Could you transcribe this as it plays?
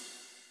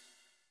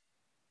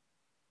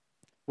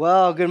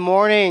Well, good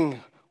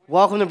morning.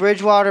 Welcome to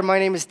Bridgewater. My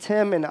name is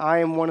Tim, and I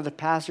am one of the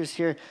pastors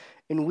here,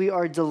 and we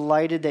are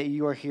delighted that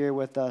you are here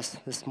with us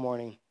this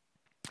morning.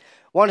 I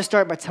want to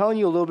start by telling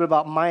you a little bit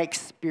about my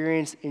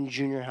experience in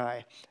junior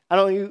high. I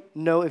don't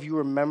know if you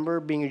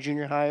remember being a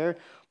junior higher.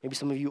 Maybe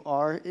some of you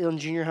are in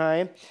junior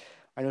high.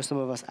 I know some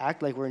of us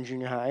act like we're in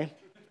junior high.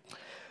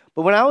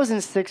 But when I was in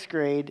sixth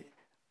grade,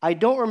 I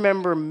don't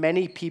remember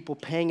many people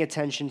paying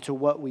attention to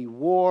what we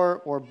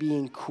wore or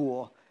being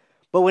cool.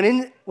 But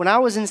when I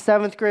was in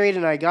seventh grade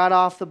and I got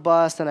off the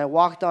bus and I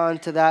walked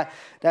onto that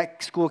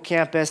school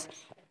campus,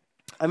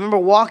 I remember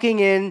walking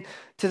in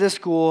to the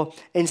school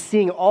and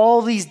seeing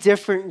all these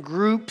different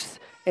groups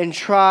and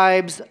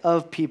tribes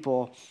of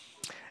people.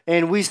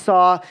 And we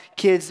saw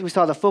kids, we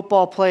saw the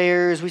football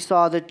players, we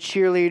saw the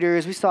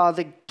cheerleaders, we saw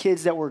the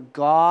kids that were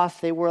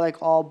goth. They were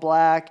like all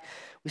black.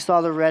 We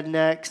saw the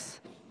rednecks.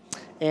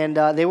 And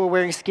they were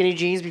wearing skinny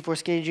jeans before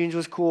skinny jeans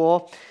was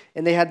cool.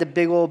 And they had the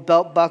big old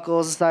belt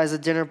buckles the size of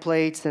dinner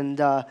plates. And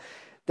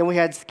then we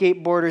had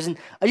skateboarders. And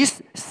I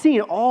just seen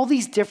all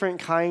these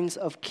different kinds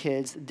of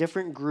kids,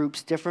 different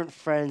groups, different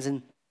friends.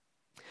 And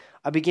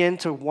I began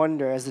to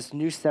wonder as this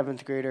new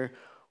seventh grader,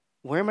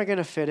 where am I going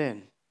to fit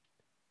in?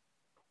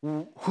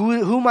 Who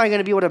am I going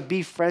to be able to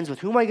be friends with?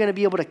 Who am I going to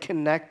be able to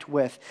connect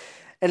with?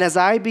 And as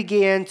I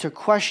began to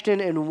question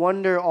and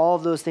wonder all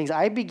of those things,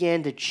 I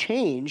began to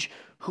change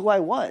who I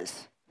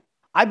was.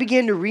 I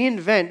began to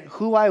reinvent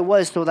who I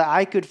was so that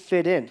I could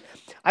fit in.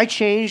 I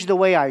changed the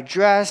way I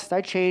dressed.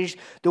 I changed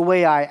the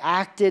way I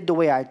acted, the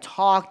way I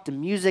talked, the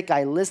music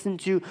I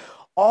listened to,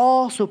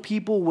 all so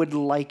people would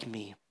like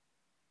me.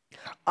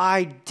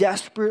 I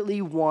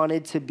desperately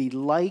wanted to be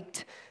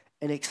liked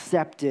and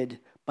accepted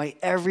by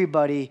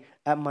everybody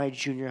at my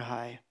junior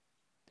high.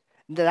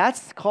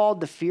 That's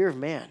called the fear of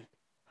man.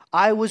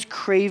 I was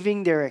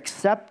craving their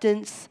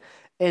acceptance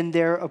and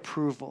their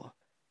approval.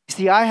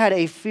 See, I had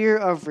a fear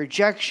of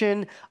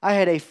rejection, I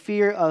had a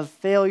fear of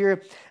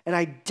failure, and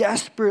I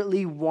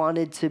desperately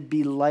wanted to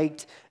be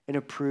liked and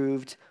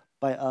approved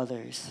by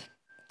others.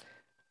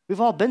 We've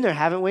all been there,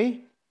 haven't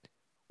we?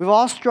 We've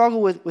all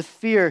struggled with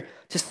fear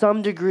to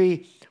some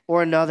degree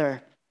or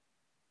another.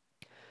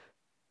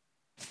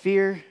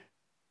 Fear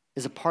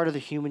is a part of the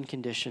human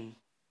condition.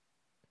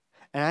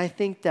 And I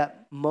think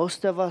that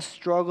most of us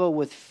struggle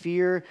with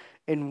fear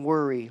and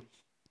worry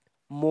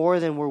more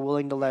than we're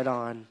willing to let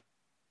on.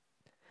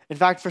 In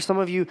fact, for some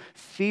of you,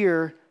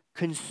 fear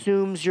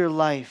consumes your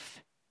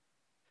life.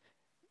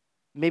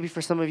 Maybe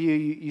for some of you,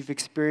 you've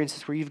experienced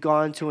this where you've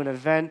gone to an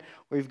event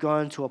or you've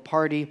gone to a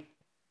party,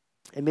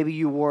 and maybe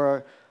you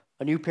wore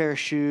a new pair of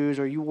shoes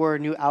or you wore a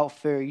new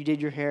outfit or you did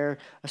your hair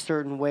a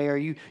certain way or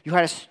you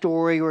had a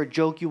story or a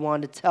joke you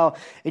wanted to tell,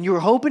 and you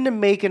were hoping to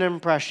make an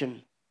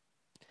impression.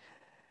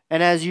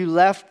 And as you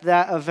left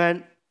that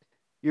event,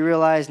 you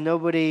realized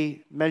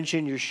nobody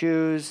mentioned your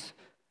shoes,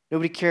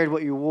 nobody cared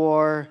what you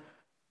wore,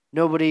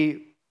 nobody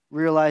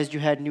realized you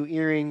had new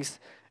earrings,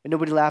 and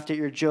nobody laughed at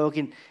your joke,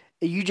 and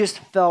you just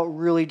felt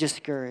really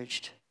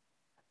discouraged.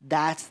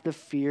 That's the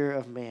fear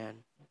of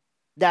man.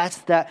 That's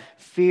that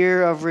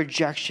fear of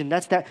rejection.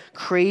 That's that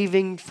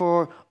craving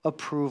for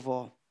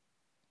approval.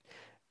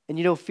 And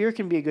you know, fear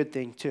can be a good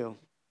thing too.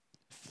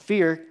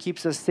 Fear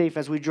keeps us safe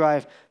as we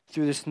drive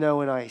through the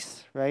snow and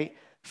ice, right?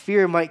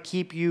 Fear might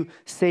keep you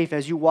safe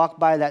as you walk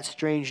by that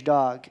strange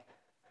dog.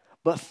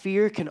 But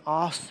fear can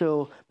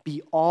also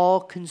be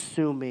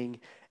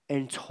all-consuming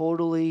and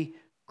totally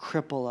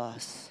cripple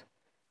us.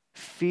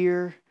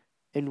 Fear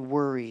and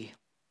worry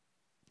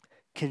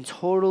can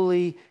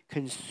totally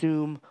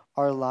consume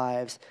our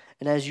lives.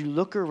 And as you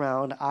look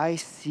around, I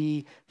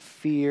see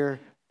fear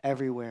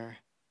everywhere.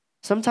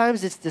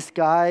 Sometimes it's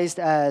disguised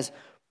as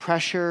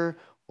pressure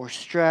or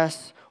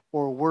stress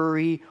or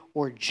worry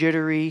or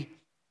jittery,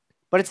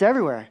 but it's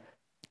everywhere.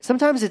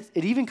 Sometimes it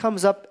even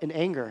comes up in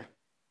anger.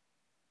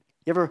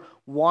 You ever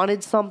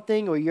wanted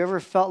something or you ever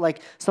felt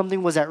like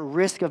something was at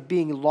risk of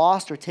being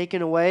lost or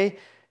taken away?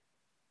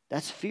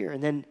 That's fear.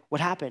 And then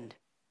what happened?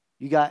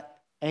 You got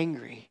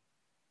angry.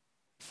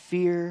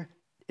 Fear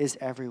is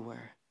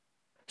everywhere.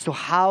 So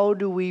how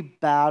do we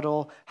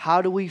battle?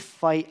 How do we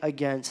fight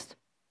against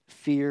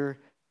fear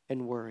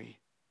and worry?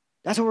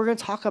 That's what we're going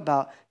to talk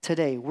about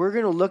today. We're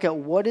going to look at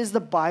what does the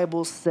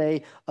Bible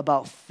say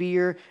about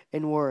fear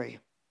and worry.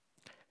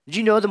 Did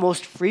you know the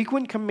most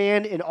frequent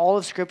command in all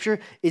of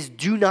Scripture is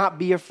do not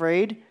be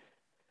afraid?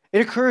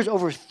 It occurs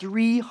over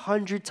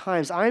 300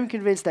 times. I'm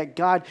convinced that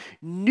God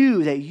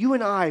knew that you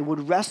and I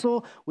would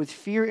wrestle with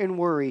fear and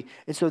worry.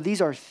 And so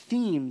these are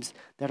themes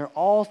that are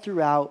all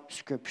throughout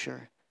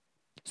Scripture.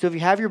 So if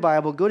you have your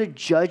Bible, go to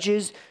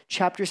Judges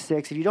chapter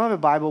 6. If you don't have a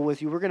Bible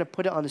with you, we're going to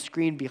put it on the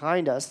screen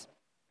behind us.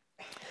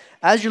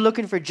 As you're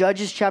looking for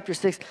Judges chapter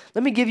 6,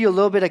 let me give you a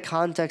little bit of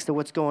context of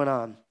what's going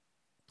on.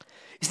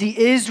 You see,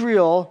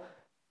 Israel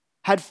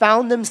had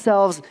found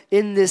themselves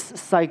in this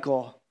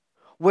cycle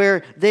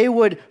where they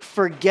would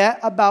forget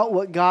about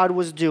what God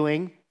was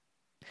doing,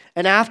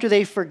 and after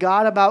they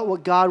forgot about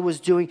what God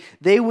was doing,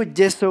 they would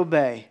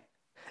disobey.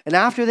 And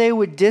after they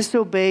would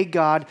disobey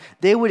God,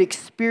 they would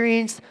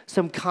experience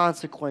some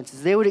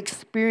consequences. They would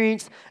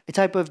experience a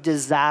type of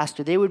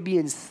disaster. They would be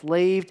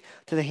enslaved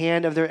to the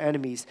hand of their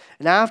enemies.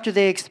 And after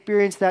they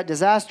experienced that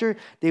disaster,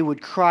 they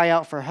would cry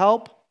out for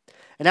help.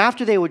 And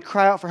after they would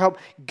cry out for help,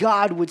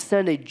 God would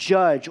send a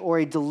judge or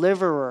a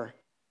deliverer.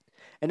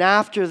 And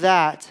after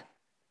that,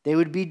 they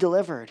would be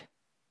delivered.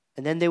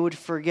 And then they would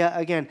forget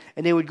again.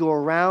 And they would go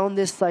around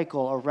this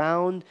cycle,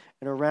 around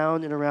and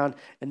around and around.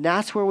 And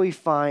that's where we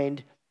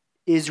find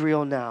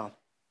Israel now.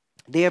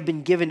 They have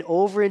been given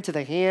over into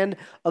the hand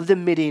of the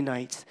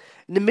Midianites.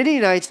 And the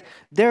Midianites,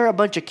 they're a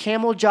bunch of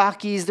camel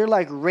jockeys. They're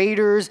like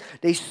raiders.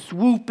 They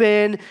swoop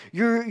in.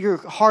 You're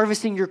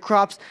harvesting your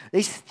crops.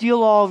 They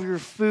steal all of your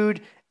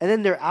food, and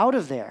then they're out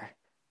of there.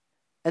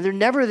 And they're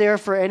never there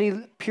for any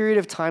period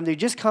of time. They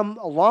just come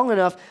long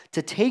enough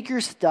to take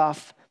your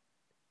stuff,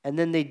 and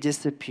then they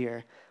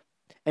disappear.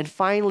 And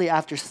finally,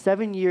 after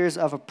 7 years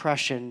of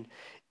oppression,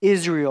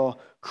 Israel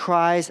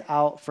cries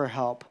out for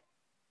help.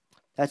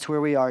 That's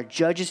where we are.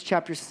 Judges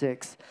chapter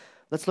 6.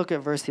 Let's look at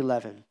verse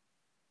 11.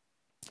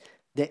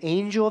 The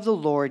angel of the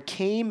Lord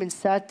came and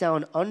sat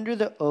down under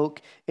the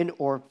oak in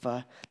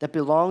Orpah that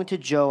belonged to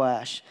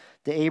Joash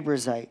the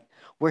Abiezrite,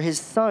 where his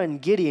son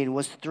Gideon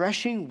was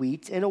threshing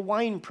wheat in a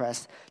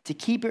winepress to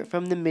keep it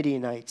from the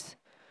Midianites.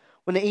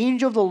 When the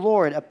angel of the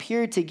Lord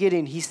appeared to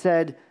Gideon, he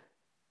said,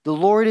 "The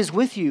Lord is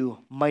with you,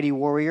 mighty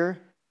warrior."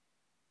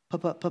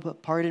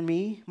 Pardon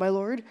me, my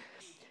Lord?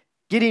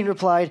 Gideon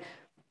replied,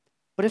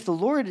 "But if the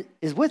Lord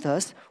is with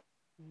us,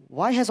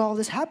 why has all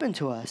this happened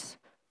to us?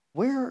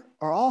 Where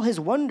are all his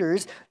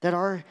wonders that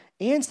our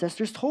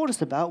ancestors told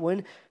us about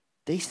when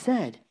they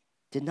said,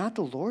 'Did not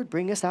the Lord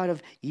bring us out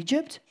of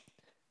Egypt?'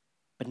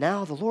 But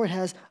now the Lord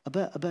has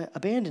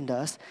abandoned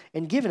us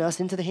and given us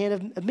into the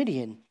hand of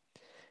Midian."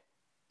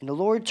 And the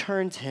Lord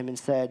turned to him and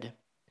said,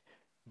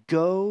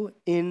 "Go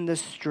in the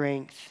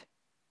strength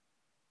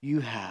you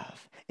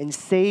have and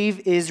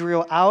save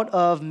Israel out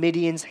of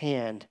Midian's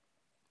hand.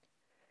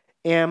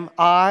 Am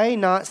I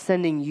not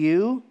sending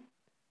you?"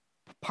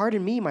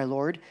 "Pardon me, my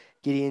Lord,"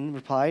 Gideon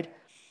replied.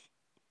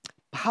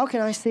 "How can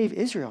I save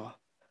Israel?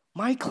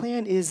 My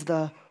clan is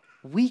the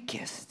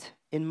weakest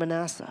in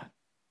Manasseh,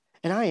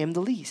 and I am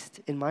the least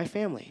in my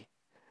family."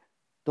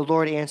 The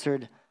Lord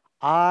answered,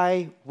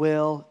 "I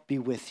will be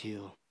with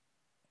you,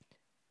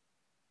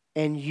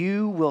 and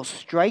you will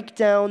strike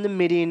down the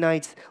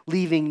Midianites,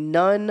 leaving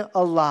none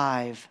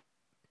alive."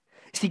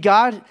 See,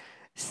 God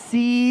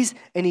sees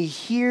and he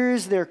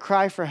hears their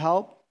cry for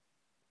help,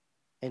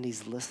 and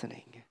he's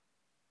listening.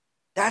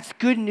 That's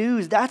good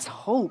news. That's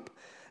hope.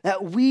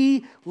 That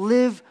we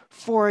live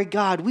for a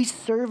God. We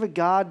serve a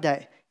God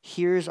that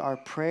hears our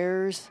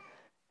prayers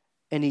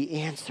and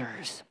he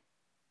answers.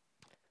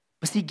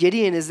 But see,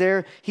 Gideon is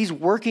there. He's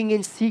working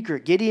in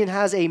secret. Gideon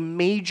has a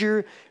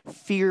major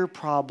fear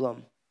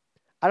problem.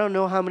 I don't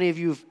know how many of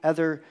you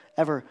have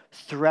ever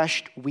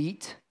threshed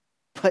wheat,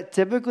 but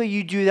typically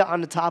you do that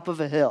on the top of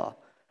a hill,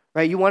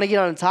 right? You want to get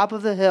on the top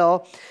of the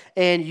hill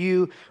and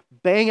you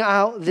bang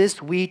out this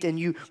wheat and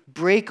you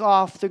break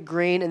off the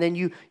grain and then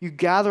you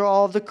gather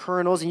all of the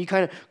kernels and you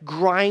kind of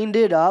grind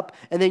it up,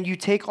 and then you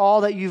take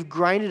all that you've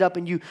grinded up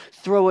and you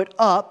throw it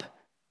up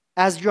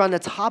as you're on the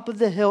top of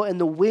the hill, and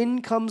the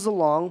wind comes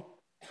along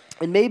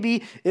and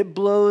maybe it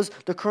blows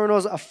the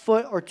kernels a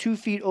foot or 2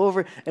 feet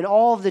over and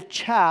all of the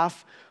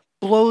chaff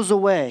blows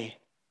away.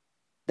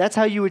 That's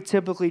how you would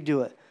typically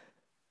do it.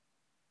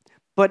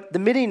 But the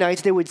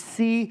Midianites, they would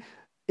see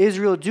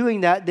Israel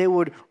doing that. They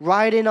would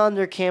ride in on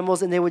their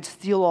camels and they would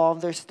steal all of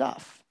their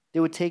stuff.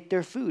 They would take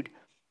their food.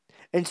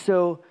 And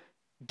so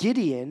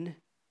Gideon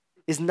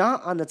is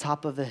not on the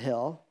top of the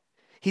hill.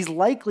 He's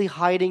likely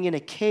hiding in a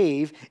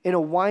cave, in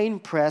a wine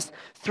press,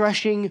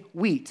 threshing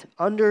wheat.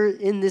 Under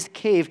in this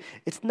cave,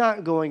 it's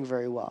not going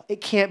very well.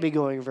 It can't be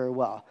going very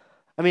well.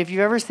 I mean, if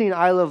you've ever seen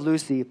I Love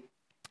Lucy,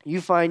 you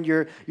find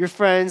your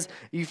friends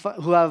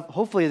who have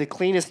hopefully the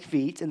cleanest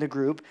feet in the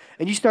group,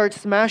 and you start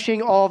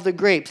smashing all of the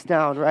grapes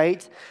down,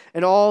 right?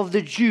 And all of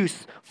the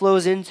juice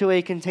flows into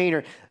a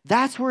container.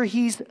 That's where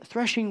he's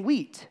threshing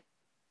wheat.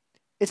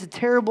 It's a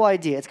terrible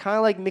idea. It's kind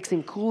of like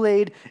mixing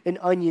Kool-Aid and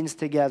onions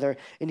together,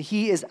 and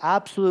he is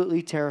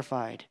absolutely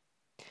terrified.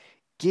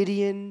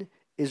 Gideon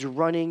is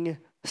running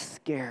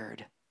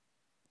scared.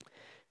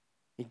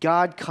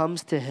 God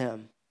comes to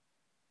him.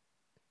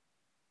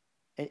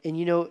 And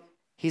you know,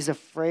 he's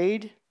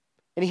afraid,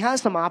 and he has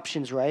some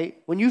options,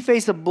 right? When you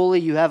face a bully,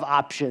 you have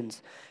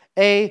options.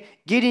 A,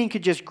 Gideon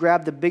could just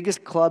grab the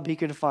biggest club he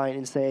can find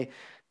and say,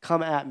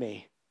 "Come at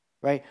me,"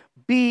 right?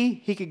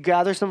 B, he could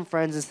gather some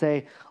friends and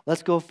say,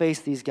 "Let's go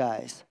face these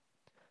guys."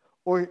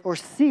 Or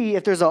C,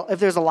 if there's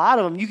a lot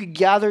of them, you could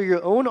gather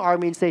your own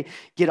army and say,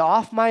 "Get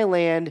off my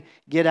land,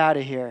 get out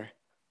of here."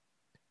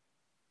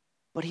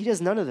 But he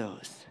does none of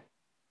those.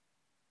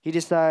 He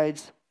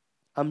decides,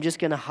 I'm just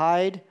going to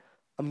hide,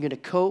 I'm going to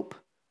cope,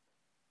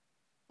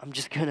 I'm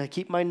just going to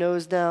keep my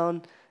nose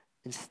down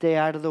and stay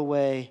out of the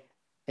way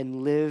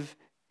and live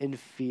in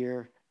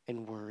fear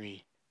and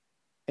worry.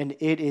 And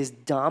it is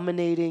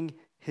dominating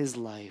his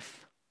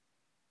life.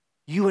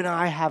 You and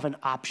I have an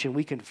option.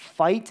 We can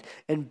fight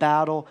and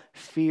battle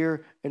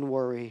fear and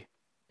worry.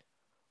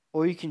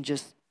 Or you can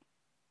just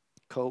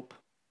cope,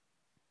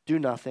 do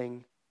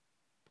nothing.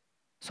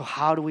 So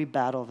how do we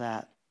battle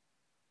that?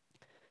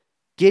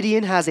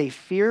 Gideon has a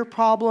fear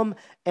problem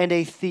and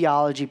a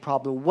theology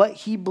problem. What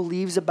he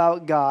believes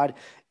about God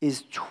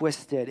is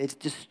twisted. It's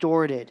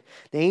distorted.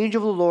 The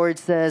angel of the Lord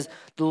says,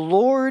 "The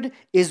Lord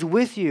is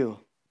with you.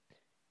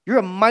 You're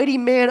a mighty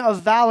man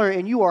of valor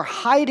and you are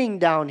hiding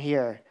down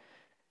here."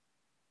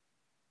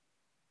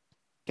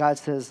 God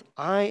says,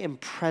 "I am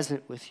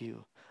present with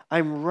you.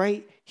 I'm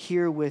right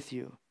here with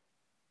you."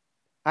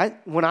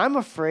 When I'm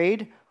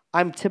afraid,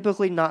 I'm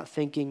typically not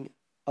thinking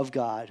of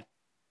God.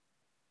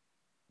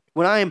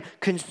 When I am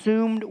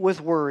consumed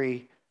with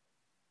worry,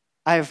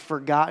 I have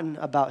forgotten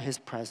about his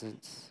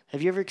presence.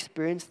 Have you ever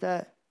experienced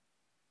that?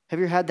 Have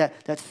you ever had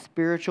that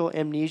spiritual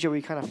amnesia where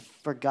you kind of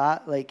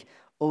forgot, like,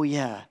 oh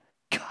yeah,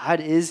 God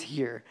is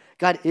here.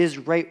 God is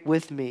right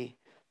with me.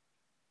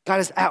 God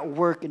is at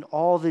work in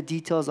all the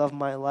details of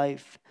my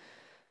life.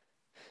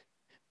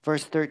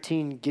 Verse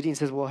 13, Gideon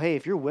says, well, hey,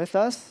 if you're with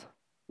us,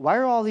 why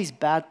are all these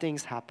bad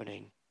things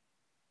happening?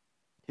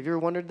 Have you ever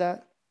wondered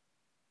that?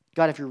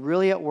 God, if you're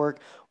really at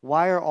work,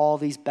 why are all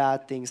these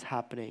bad things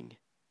happening?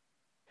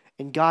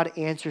 And God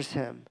answers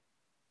him.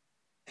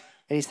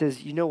 And he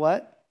says, you know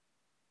what?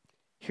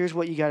 Here's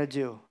what you got to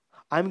do.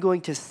 I'm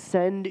going to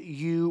send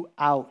you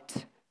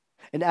out.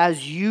 And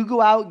as you go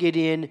out,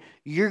 Gideon,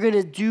 you're going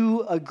to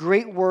do a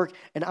great work,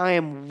 and I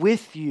am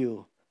with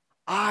you.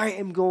 I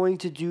am going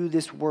to do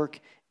this work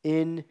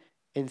in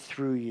and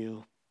through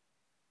you.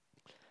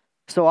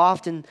 So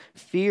often,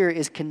 fear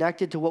is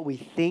connected to what we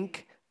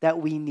think that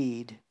we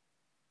need.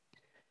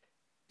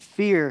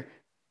 Fear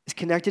is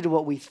connected to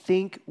what we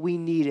think we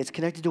need. It's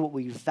connected to what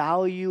we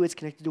value. It's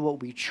connected to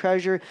what we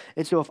treasure.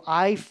 And so if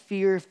I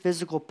fear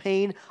physical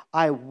pain,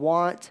 I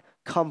want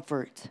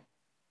comfort.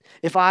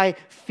 If I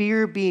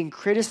fear being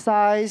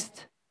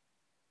criticized,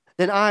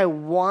 then I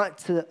want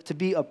to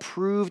be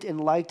approved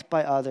and liked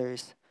by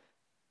others.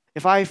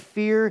 If I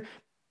fear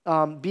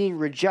being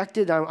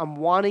rejected, I'm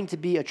wanting to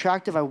be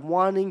attractive. I'm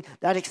wanting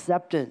that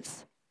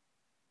acceptance.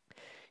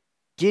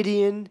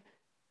 Gideon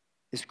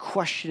is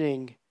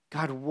questioning,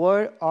 God,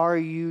 what are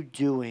you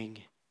doing?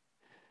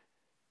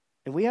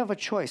 And we have a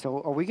choice.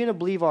 Are we going to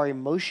believe our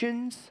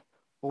emotions,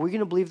 or are we going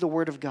to believe the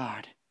word of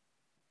God?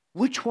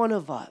 Which one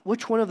of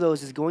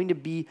those is going to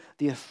be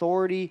the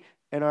authority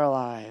in our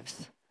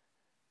lives?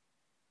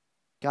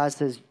 God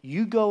says,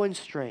 you go in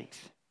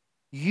strength.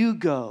 You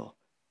go.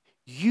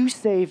 You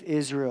save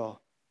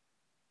Israel.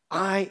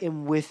 I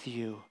am with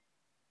you.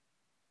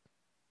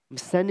 I'm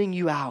sending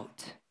you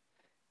out.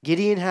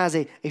 Gideon has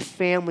a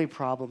family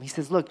problem. He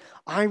says, look,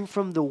 I'm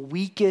from the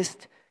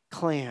weakest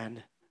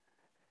clan.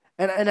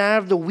 And out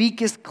of the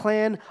weakest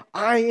clan,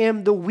 I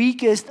am the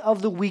weakest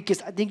of the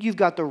weakest. I think you've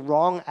got the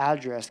wrong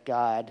address,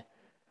 God.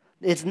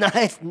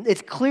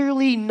 It's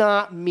clearly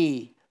not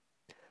me.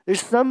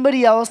 There's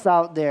somebody else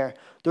out there.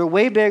 They're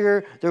way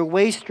bigger. They're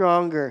way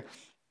stronger.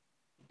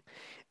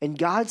 And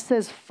God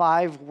says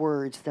 5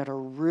 words that are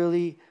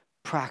really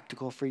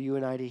practical for you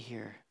and I to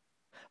hear.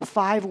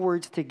 5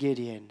 words to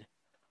Gideon.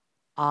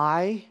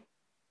 I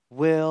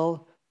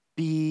will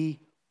be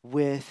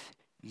with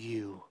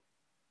you.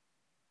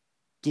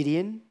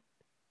 Gideon,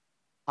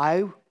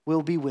 I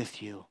will be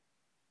with you.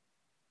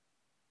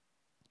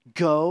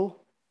 Go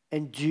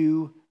and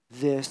do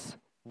this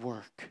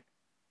work.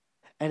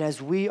 And as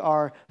we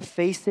are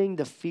facing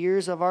the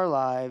fears of our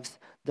lives,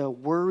 the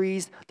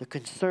worries, the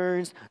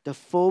concerns, the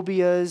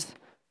phobias,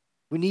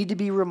 we need to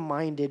be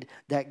reminded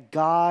that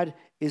God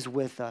is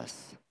with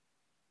us.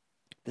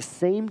 The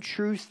same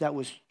truth that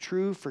was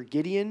true for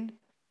Gideon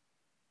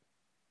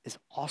is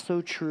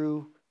also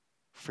true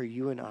for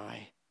you and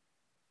I.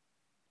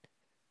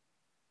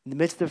 In the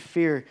midst of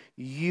fear,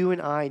 you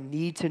and I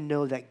need to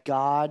know that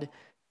God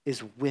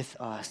is with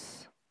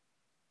us.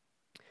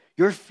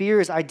 Your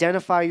fears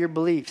identify your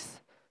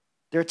beliefs.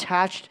 They're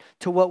attached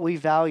to what we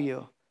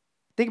value.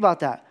 Think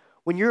about that.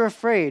 When you're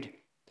afraid,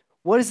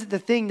 what is it the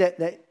thing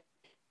that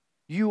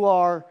you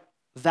are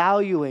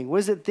valuing?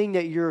 What is the thing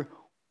that you're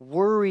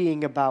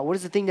worrying about? What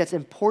is the thing that's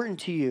important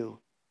to you?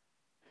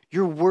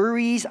 Your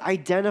worries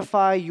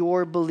identify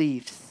your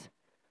beliefs.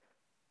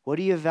 What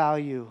do you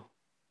value?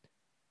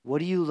 What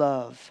do you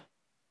love?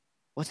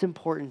 What's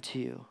important to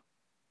you?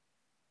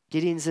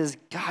 Gideon says,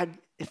 God,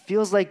 it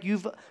feels like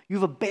you've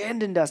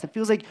abandoned us. It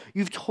feels like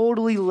you've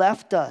totally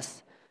left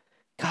us.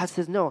 God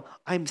says, no,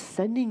 I'm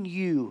sending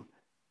you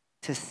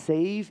to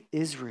save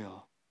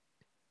Israel.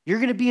 You're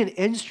going to be an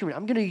instrument.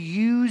 I'm going to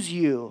use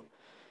you.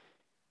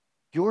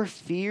 Your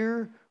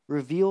fear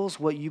reveals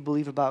what you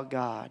believe about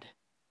God.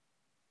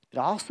 It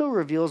also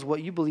reveals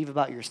what you believe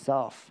about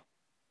yourself.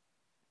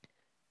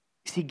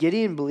 You see,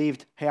 Gideon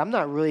believed, hey, I'm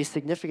not really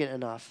significant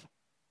enough.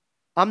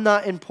 I'm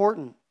not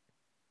important.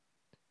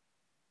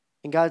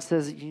 And God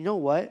says, you know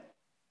what?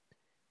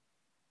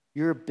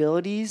 Your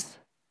abilities,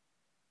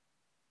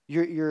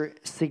 your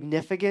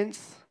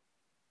significance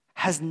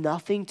has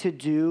nothing to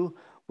do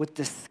with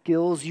the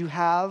skills you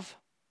have,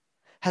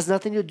 has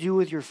nothing to do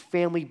with your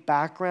family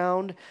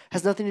background,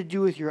 has nothing to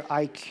do with your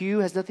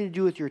IQ, has nothing to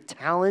do with your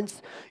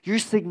talents. Your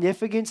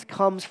significance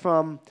comes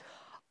from,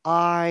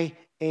 I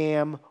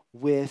am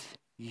with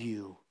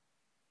you.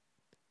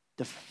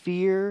 The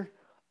fear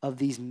of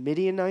these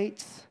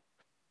Midianites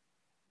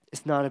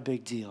is not a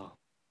big deal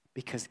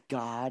because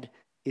God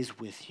is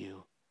with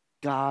you.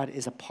 God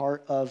is a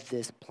part of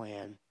this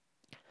plan.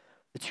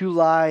 The two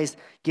lies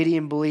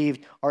Gideon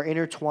believed are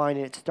intertwined,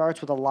 and it starts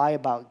with a lie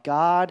about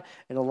God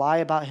and a lie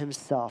about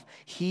himself.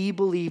 He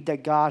believed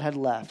that God had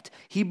left.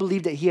 He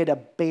believed that he had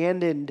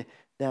abandoned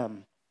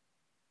them.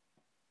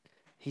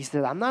 He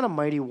said, I'm not a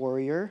mighty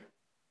warrior,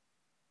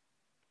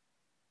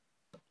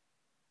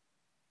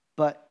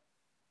 but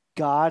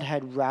God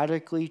had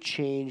radically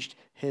changed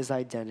his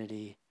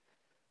identity.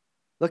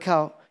 Look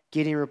how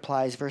Gideon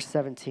replies, verse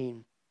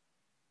 17.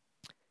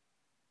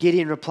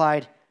 Gideon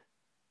replied,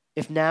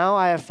 if now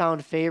I have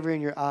found favor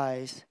in your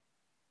eyes,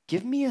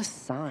 give me a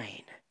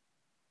sign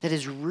that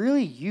is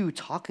really you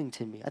talking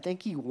to me. I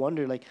think he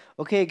wondered, like,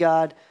 okay,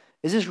 God,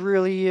 is this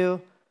really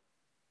you?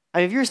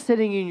 If you're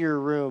sitting in your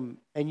room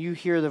and you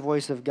hear the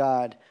voice of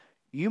God,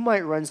 you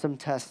might run some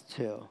tests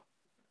too.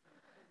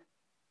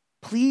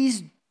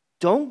 Please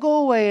don't go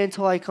away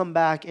until I come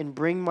back and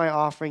bring my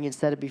offering and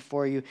set it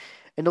before you.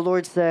 And the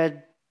Lord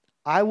said,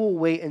 I will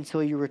wait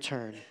until you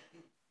return.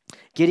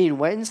 Gideon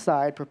went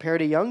inside,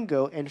 prepared a young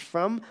goat, and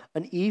from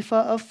an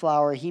ephah of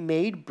flour he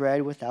made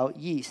bread without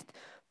yeast,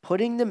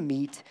 putting the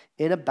meat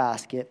in a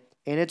basket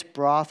and its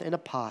broth in a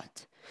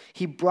pot.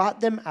 He brought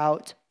them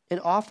out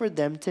and offered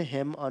them to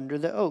him under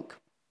the oak.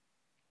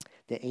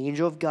 The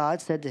angel of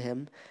God said to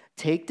him,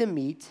 take the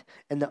meat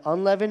and the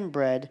unleavened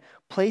bread,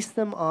 place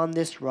them on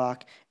this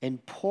rock,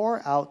 and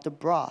pour out the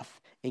broth.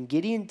 And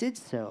Gideon did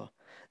so.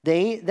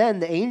 Then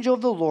the angel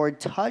of the Lord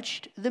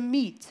touched the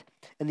meat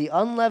and the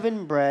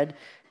unleavened bread,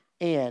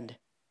 and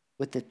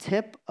with the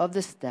tip of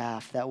the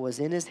staff that was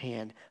in his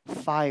hand,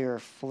 fire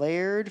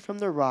flared from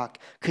the rock,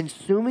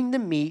 consuming the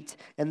meat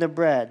and the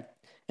bread.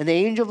 And the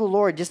angel of the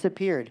Lord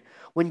disappeared.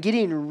 When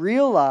Gideon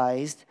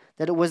realized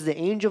that it was the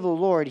angel of the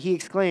Lord, he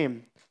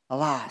exclaimed,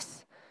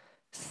 alas,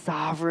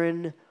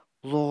 sovereign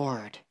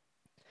Lord,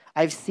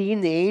 I've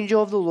seen the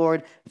angel of the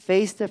Lord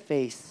face to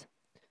face.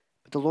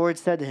 But the Lord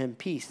said to him,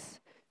 peace,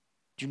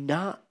 do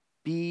not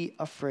be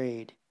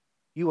afraid.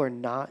 You are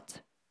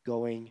not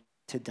going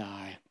to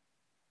die.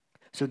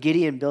 So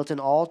Gideon built an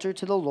altar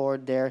to the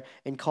Lord there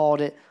and called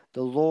it,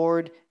 the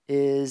Lord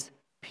is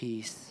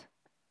peace.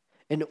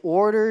 In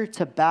order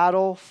to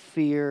battle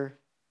fear,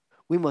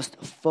 we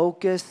must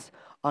focus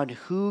on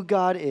who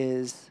God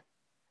is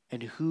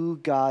and who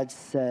God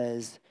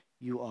says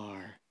you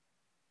are.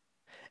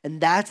 And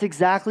that's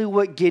exactly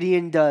what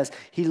Gideon does.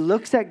 He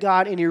looks at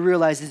God and he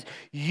realizes,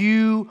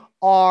 you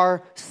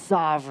are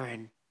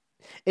sovereign.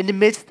 In the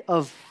midst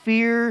of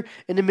fear,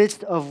 in the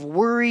midst of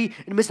worry,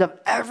 in the midst of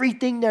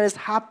everything that is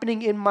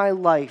happening in my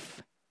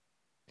life,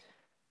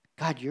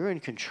 God, you're in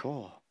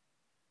control.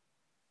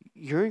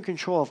 You're in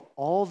control of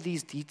all of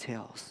these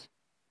details.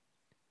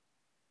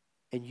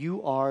 And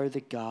you are the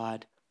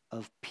God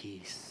of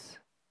peace.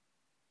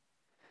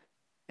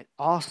 And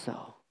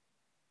also,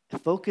 it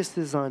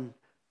focuses on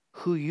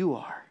who you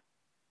are.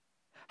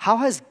 How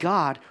has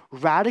God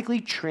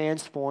radically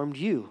transformed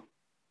you?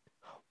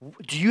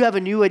 Do you have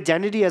a new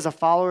identity as a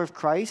follower of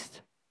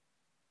Christ?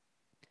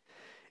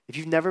 If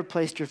you've never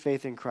placed your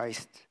faith in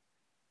Christ,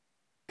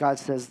 God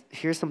says,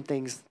 here's some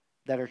things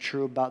that are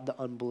true about the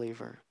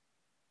unbeliever.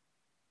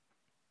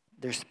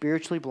 They're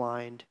spiritually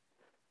blind,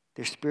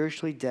 they're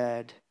spiritually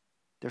dead,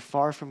 they're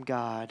far from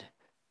God,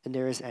 and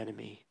they're his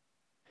enemy.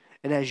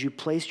 And as you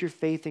place your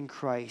faith in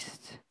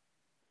Christ,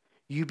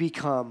 you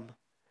become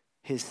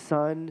his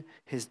son,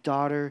 his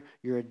daughter,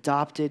 you're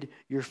adopted,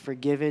 you're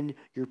forgiven,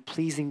 you're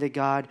pleasing to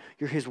God,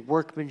 you're his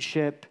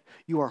workmanship,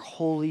 you are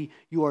holy,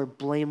 you are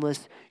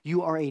blameless,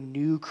 you are a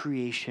new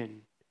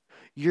creation.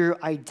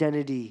 Your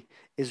identity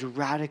is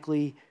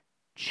radically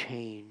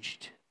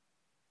changed.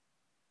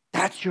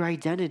 That's your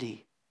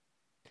identity.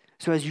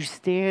 So as you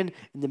stand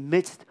in the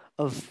midst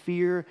of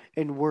fear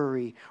and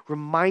worry,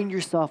 remind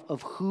yourself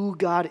of who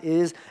God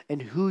is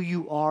and who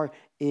you are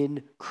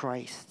in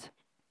Christ.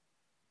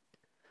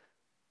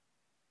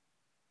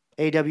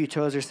 A.W.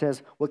 Tozer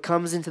says, what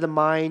comes into the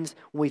minds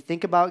when we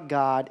think about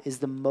God is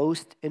the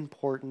most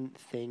important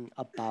thing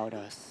about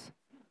us.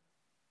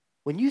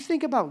 When you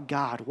think about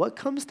God, what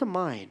comes to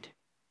mind?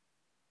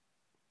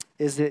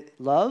 Is it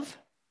love?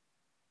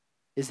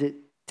 Is it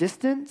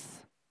distance?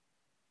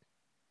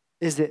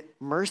 Is it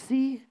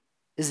mercy?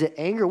 Is it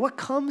anger? What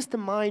comes to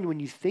mind when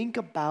you think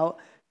about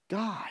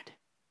God?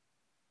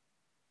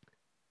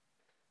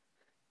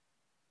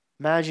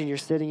 Imagine you're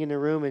sitting in a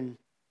room and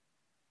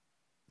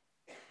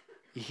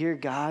you hear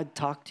God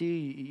talk to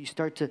you.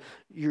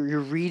 You're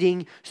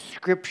reading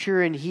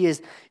scripture and you're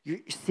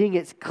seeing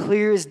it's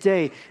clear as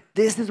day.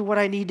 This is what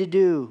I need to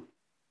do.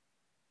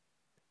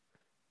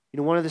 You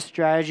know, one of the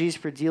strategies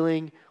for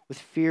dealing with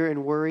fear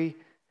and worry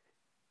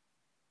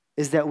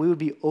is that we would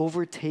be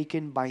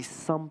overtaken by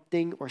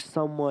something or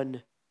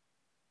someone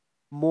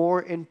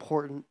more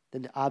important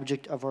than the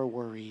object of our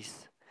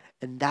worries.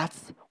 And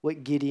that's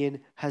what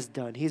Gideon has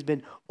done. He's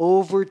been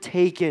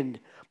overtaken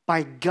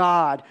by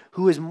God,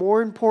 who is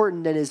more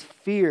important than his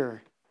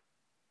fear.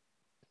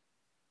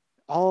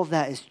 All of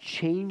that is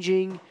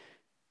changing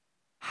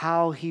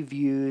how he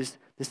views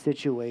the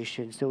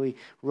situation. So he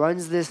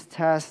runs this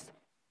test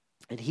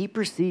and he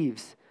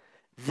perceives,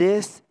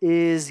 this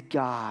is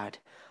God.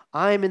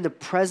 I am in the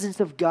presence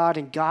of God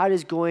and God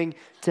is going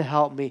to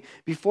help me.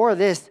 Before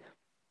this,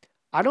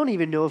 I don't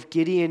even know if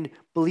Gideon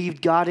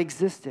believed God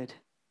existed.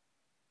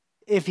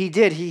 If he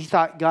did, he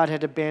thought God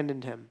had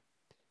abandoned him.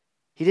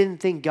 He didn't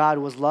think God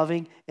was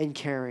loving and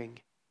caring.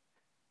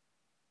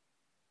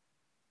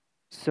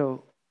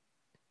 So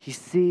he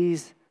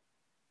sees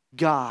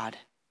God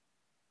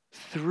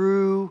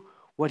through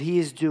what he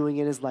is doing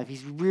in his life. He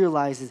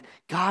realizes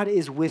God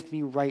is with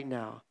me right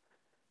now.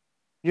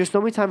 You know, so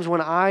many times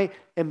when I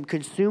am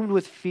consumed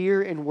with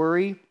fear and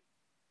worry,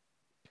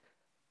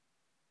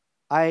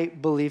 I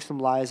believe some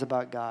lies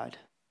about God.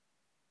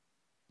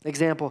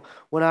 Example,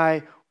 when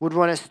I would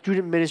run a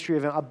student ministry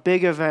event, a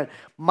big event,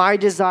 my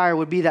desire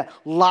would be that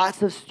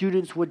lots of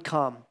students would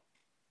come.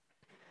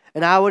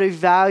 And I would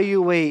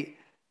evaluate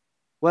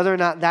whether or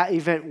not that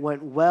event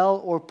went well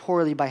or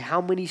poorly by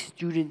how many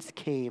students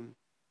came.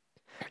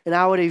 And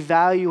I would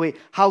evaluate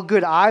how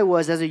good I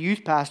was as a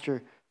youth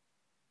pastor.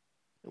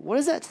 What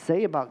does that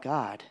say about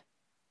God?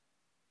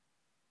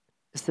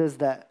 It says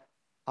that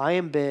I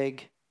am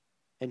big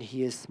and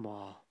he is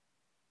small.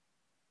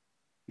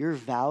 Your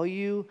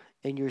value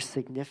and your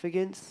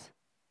significance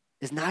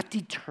is not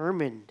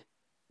determined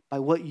by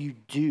what you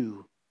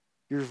do.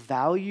 Your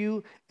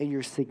value and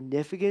your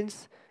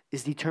significance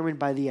is determined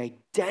by the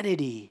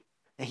identity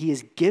that he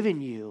has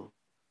given you.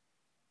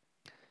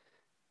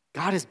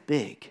 God is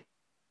big.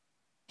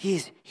 He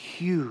is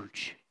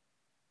huge.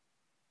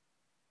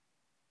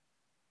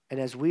 And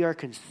as we are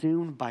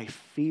consumed by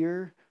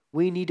fear,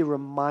 we need to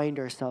remind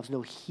ourselves,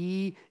 no,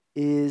 he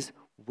is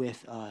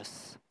with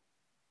us.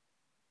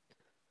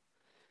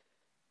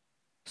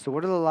 So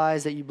what are the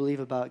lies that you believe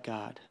about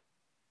God?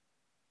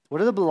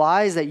 What are the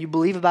lies that you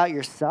believe about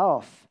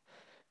yourself?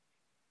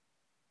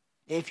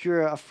 If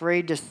you're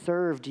afraid to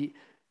serve, do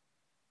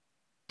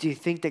you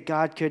think that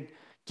God could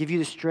give you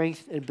the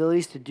strength and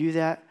abilities to do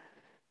that?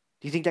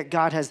 Do you think that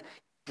God has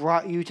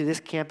brought you to this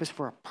campus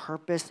for a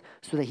purpose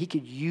so that he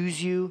could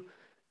use you?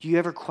 Do you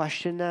ever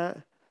question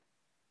that?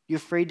 You're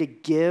afraid to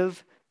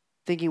give,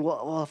 thinking,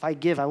 well, if I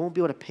give, I won't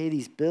be able to pay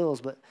these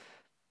bills. But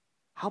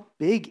how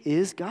big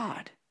is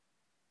God?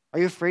 Are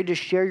you afraid to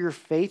share your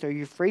faith? Are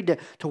you afraid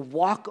to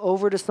walk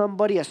over to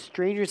somebody, a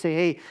stranger, and say,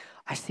 hey,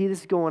 I see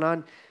this going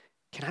on.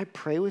 Can I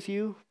pray with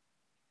you?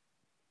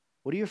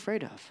 What are you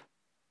afraid of?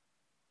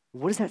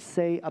 What does that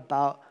say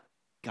about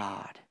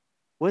God?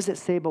 What does it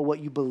say about what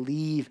you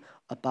believe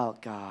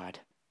about God?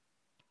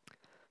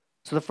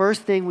 So the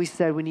first thing we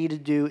said we need to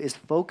do is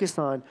focus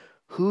on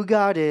who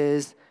God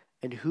is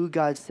and who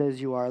God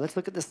says you are. Let's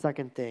look at the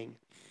second thing.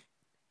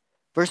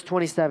 Verse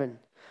 27.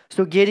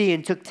 So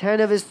Gideon took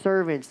 10 of his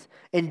servants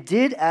and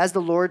did as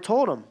the Lord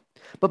told him.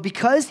 But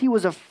because he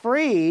was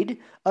afraid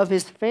of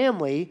his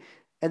family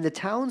and the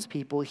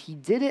townspeople, he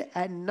did it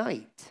at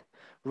night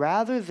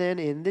rather than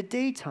in the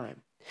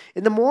daytime.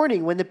 In the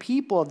morning, when the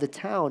people of the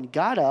town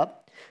got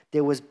up,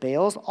 there was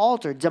Baal's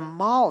altar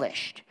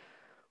demolished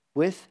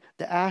with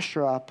the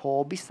Asherah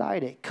pole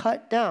beside it,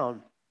 cut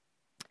down.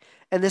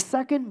 And the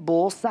second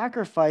bull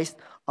sacrificed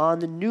on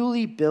the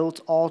newly built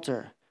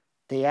altar.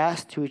 They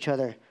asked to each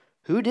other,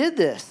 who did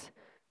this?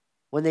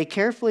 When they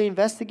carefully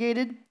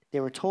investigated, they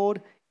were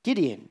told,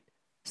 Gideon,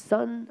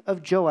 son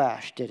of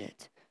Joash, did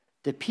it.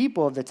 The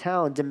people of the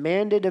town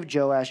demanded of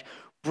Joash,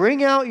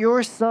 bring out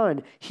your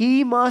son.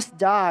 He must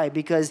die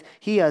because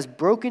he has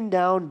broken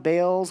down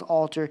Baal's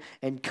altar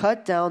and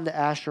cut down the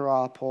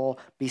Asherah pole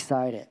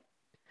beside it.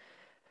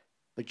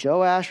 But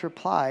Joash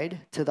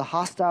replied to the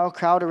hostile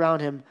crowd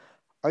around him,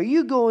 are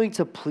you going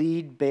to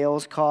plead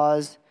Baal's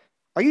cause?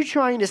 Are you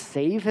trying to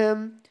save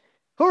him?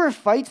 Whoever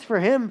fights for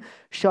him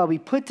shall be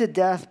put to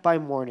death by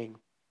morning.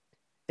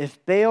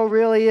 If Baal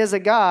really is a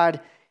god,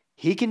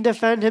 he can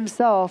defend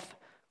himself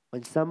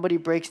when somebody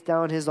breaks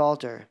down his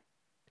altar.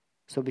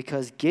 So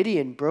because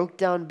Gideon broke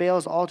down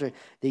Baal's altar,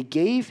 they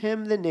gave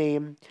him the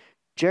name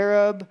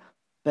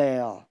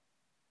Jerub-Baal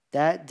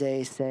that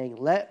day, saying,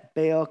 let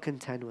Baal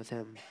contend with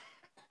him.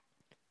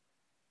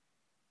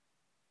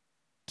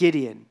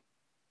 Gideon,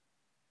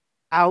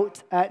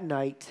 out at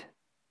night,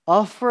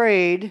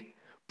 afraid,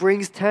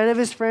 brings 10 of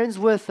his friends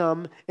with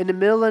him in the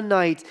middle of the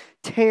night,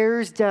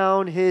 tears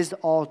down his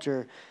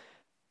altar.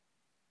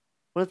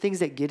 One of the things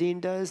that Gideon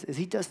does is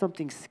he does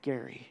something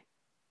scary.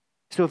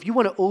 So if you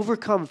want to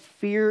overcome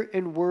fear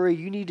and worry,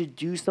 you need to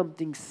do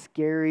something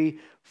scary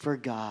for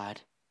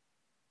God.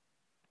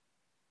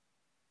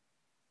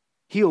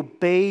 He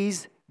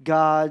obeys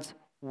God's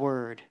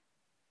word.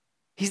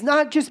 He's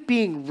not just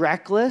being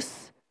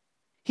reckless.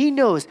 He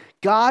knows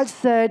God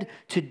said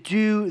to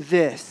do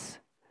this.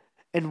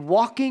 And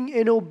walking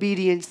in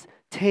obedience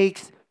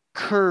takes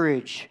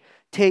courage,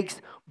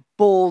 takes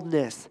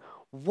boldness.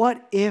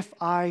 What if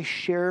I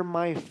share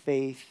my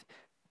faith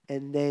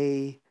and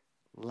they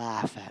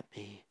laugh at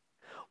me?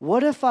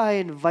 What if I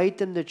invite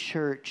them to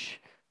church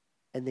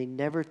and they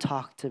never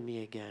talk to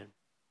me again?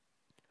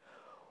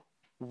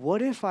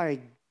 What if I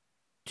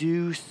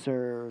do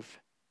serve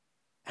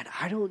and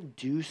I don't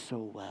do so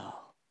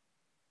well?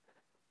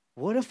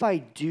 What if I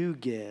do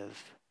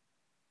give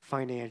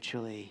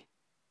financially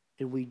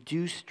and we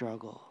do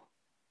struggle?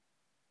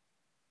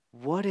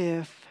 What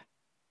if,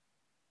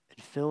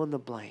 and fill in the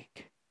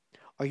blank,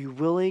 are you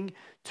willing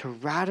to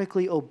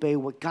radically obey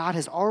what God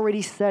has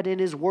already said in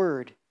his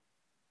word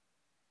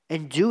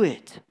and do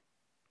it?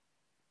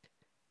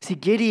 See,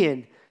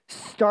 Gideon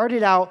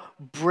started out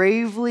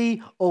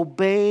bravely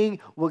obeying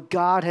what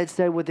God had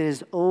said within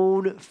his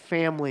own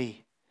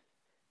family,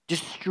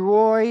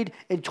 destroyed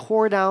and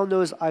tore down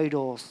those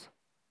idols.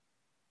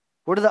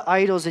 What are the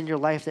idols in your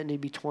life that need to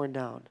be torn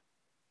down?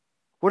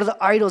 What are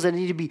the idols that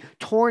need to be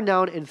torn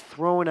down and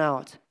thrown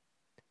out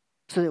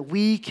so that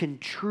we can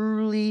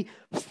truly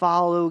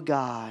follow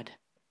God?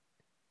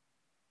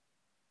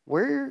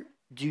 Where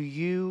do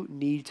you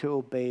need to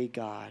obey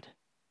God?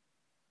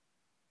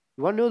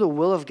 You want to know the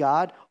will of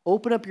God?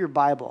 Open up your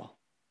Bible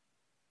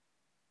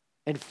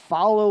and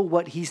follow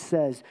what he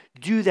says.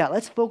 Do that.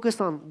 Let's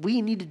focus on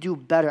we need to do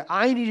better.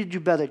 I need to do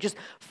better. Just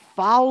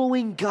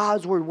following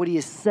God's word, what he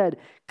has said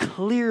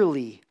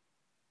clearly.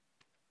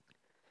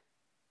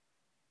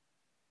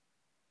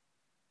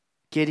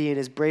 Gideon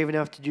is brave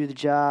enough to do the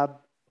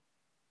job,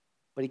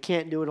 but he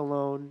can't do it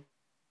alone.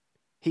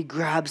 He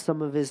grabs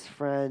some of his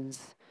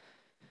friends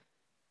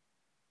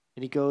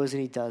and he goes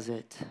and he does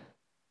it.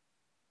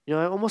 You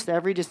know, almost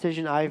every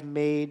decision I've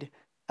made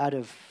out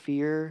of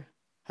fear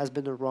has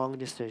been the wrong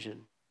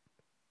decision.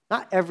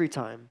 Not every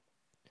time,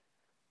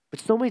 but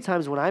so many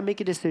times when I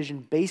make a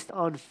decision based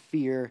on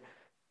fear,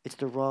 it's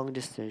the wrong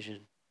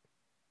decision.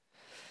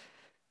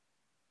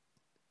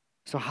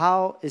 So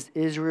how is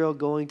Israel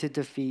going to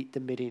defeat the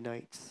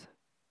Midianites?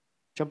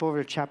 Jump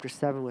over to chapter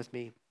 7 with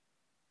me.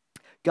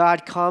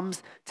 God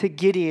comes to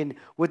Gideon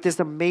with this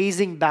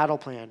amazing battle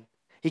plan.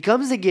 He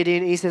comes to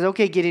Gideon and he says,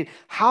 okay, Gideon,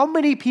 how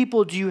many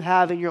people do you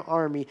have in your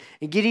army?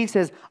 And Gideon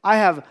says, I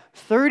have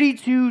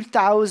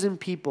 32,000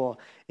 people.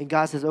 And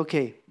God says,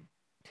 okay,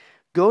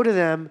 go to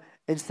them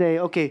and say,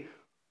 okay,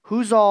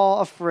 who's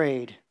all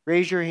afraid?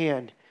 Raise your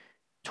hand.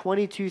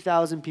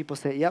 22,000 people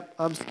say, yep,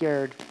 I'm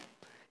scared.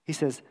 He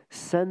says,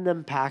 send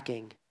them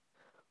packing.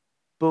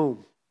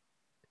 Boom.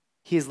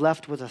 He is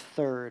left with a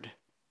third.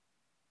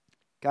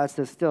 God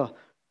says, still,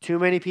 too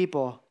many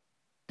people.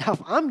 Now,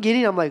 if I'm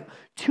Gideon, I'm like,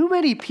 too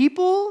many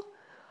people?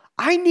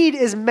 I need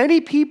as many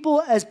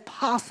people as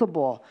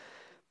possible.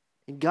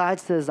 And God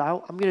says, I'm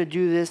going to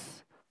do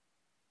this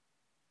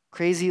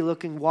crazy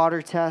looking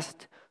water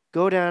test.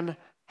 Go down,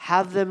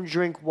 have them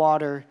drink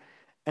water,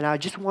 and I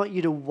just want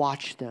you to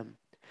watch them.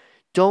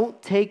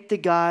 Don't take the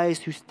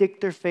guys who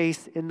stick their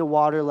face in the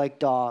water like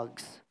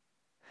dogs.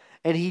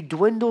 And he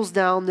dwindles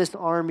down this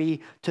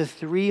army to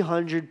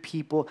 300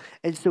 people.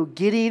 And so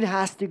Gideon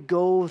has to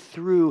go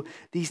through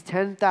these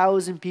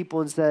 10,000 people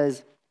and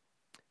says,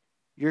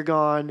 you're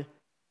gone,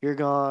 you're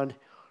gone,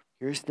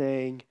 you're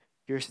staying,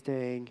 you're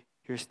staying,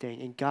 you're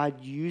staying. And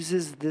God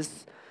uses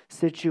this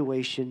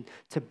situation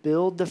to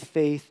build the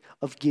faith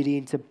of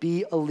Gideon, to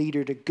be a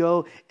leader, to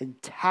go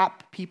and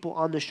tap people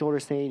on the shoulder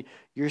saying,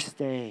 you're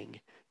staying,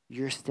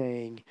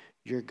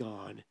 you're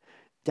gone.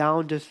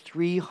 Down to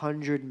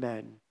 300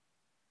 men.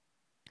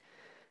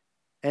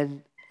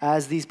 And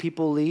as these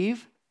people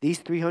leave, these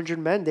 300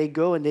 men, they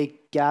go and they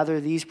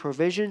gather these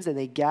provisions and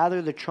they gather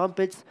the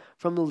trumpets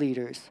from the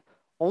leaders.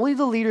 Only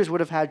the leaders would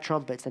have had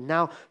trumpets. And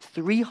now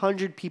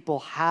 300 people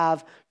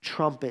have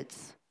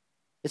trumpets.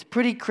 It's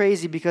pretty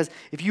crazy because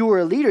if you were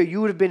a leader,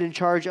 you would have been in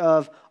charge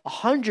of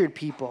 100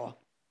 people.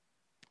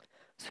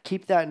 So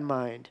keep that in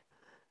mind.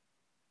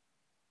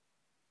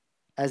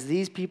 As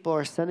these people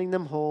are sending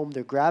them home,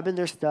 they're grabbing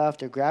their stuff,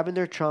 they're grabbing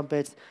their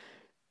trumpets.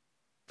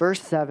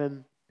 Verse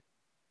 7,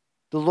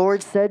 the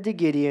Lord said to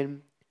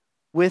Gideon,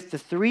 with the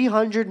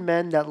 300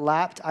 men that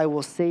lapped, I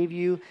will save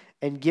you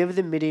and give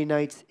the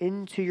Midianites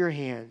into your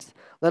hands.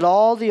 Let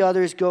all the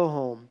others go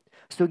home.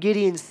 So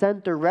Gideon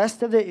sent the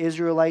rest of the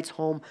Israelites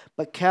home,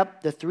 but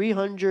kept the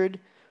 300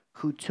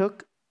 who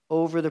took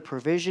over the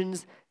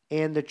provisions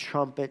and the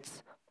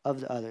trumpets of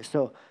the others.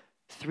 So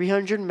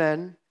 300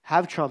 men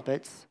have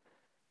trumpets.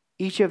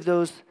 Each of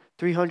those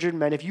 300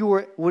 men, if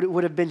you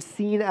would have been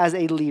seen as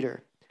a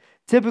leader.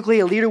 Typically,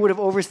 a leader would have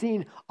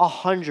overseen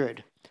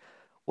 100.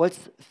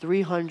 What's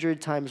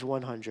 300 times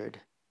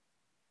 100?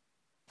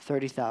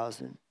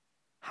 30,000.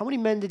 How many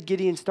men did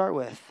Gideon start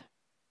with?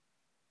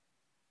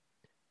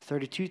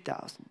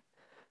 32,000.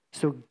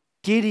 So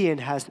Gideon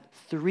has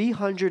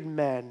 300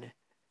 men,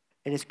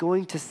 and it's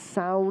going to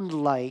sound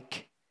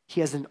like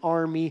he has an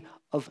army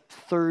of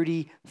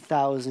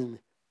 30,000.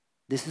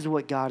 This is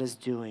what God is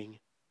doing.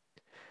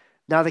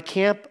 Now the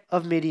camp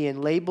of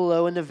Midian lay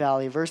below in the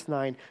valley. Verse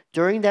 9,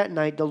 during that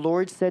night the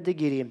Lord said to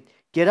Gideon,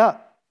 get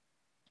up,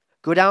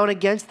 go down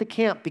against the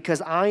camp,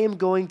 because I am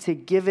going to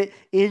give it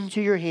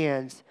into your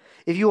hands.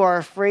 If you are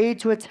afraid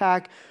to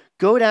attack,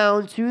 Go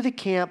down to the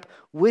camp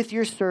with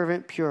your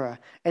servant Purah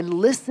and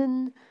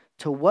listen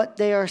to what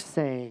they are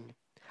saying.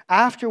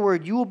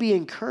 Afterward, you will be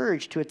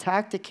encouraged to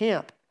attack the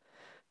camp."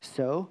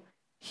 So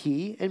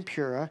he and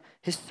Purah,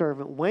 his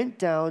servant, went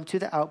down to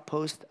the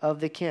outpost of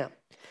the camp.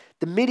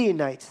 The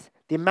Midianites,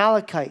 the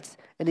Amalekites,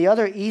 and the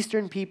other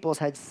eastern peoples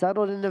had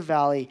settled in the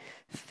valley,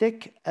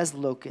 thick as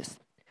locusts.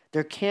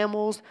 Their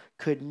camels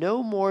could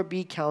no more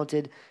be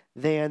counted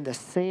than the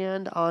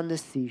sand on the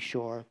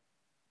seashore.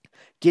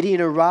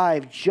 Gideon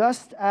arrived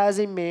just as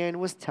a man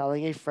was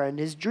telling a friend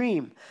his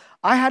dream.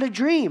 "I had a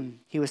dream,"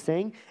 he was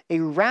saying.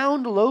 "A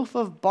round loaf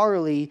of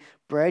barley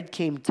bread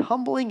came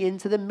tumbling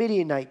into the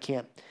Midianite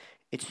camp.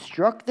 It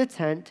struck the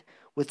tent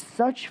with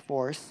such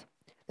force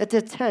that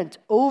the tent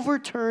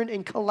overturned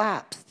and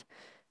collapsed."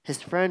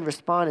 His friend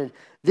responded,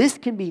 "This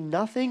can be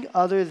nothing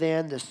other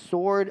than the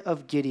sword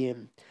of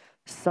Gideon,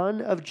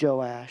 son of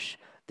Joash,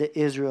 the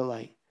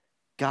Israelite.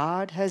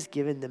 God has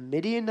given the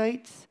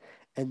Midianites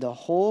and the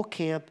whole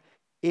camp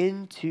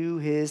into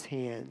his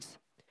hands."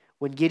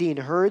 When Gideon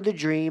heard the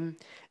dream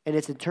and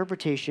its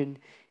interpretation,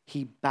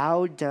 he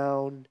bowed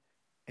down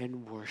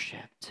and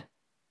worshiped.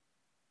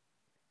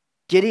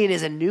 Gideon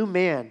is a new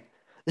man.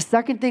 The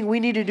second thing we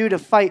need to do to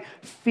fight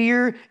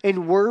fear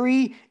and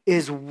worry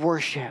is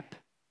worship.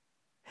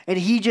 And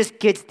he just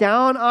gets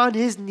down on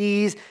his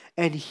knees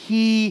and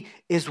he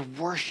is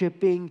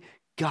worshiping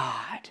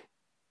God.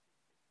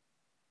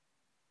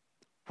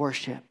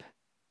 Worship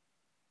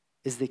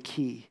is the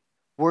key.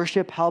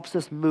 Worship helps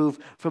us move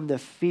from the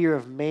fear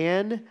of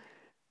man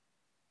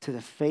to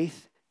the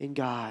faith in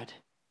God.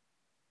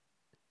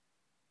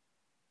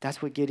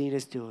 That's what Gideon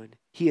is doing.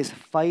 He is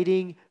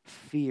fighting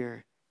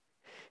fear.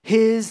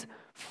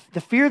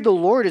 The fear of the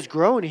Lord is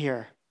growing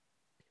here.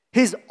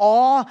 His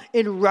awe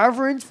and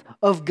reverence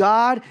of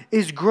God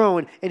is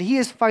growing, and he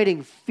is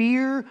fighting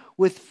fear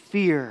with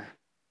fear.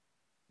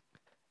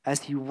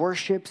 As he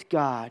worships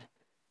God,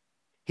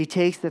 he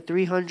takes the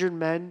 300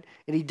 men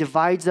and he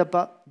divides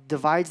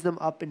them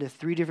up into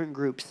three different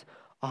groups.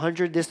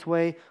 100 this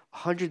way,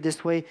 100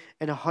 this way,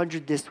 and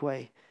 100 this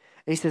way.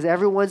 And he says,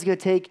 everyone's going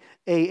to take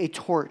a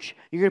torch.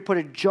 You're going to put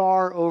a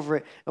jar over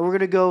it. And we're going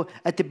to go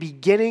at the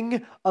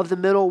beginning of the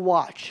middle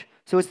watch.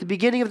 So it's the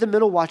beginning of the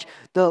middle watch.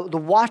 The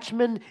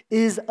watchman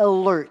is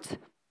alert.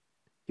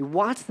 He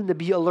wants them to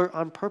be alert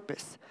on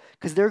purpose.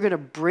 Because they're going to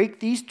break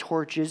these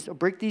torches, or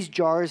break these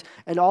jars,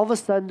 and all of a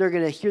sudden they're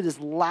going to hear this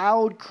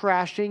loud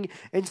crashing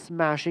and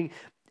smashing,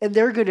 and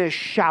they're going to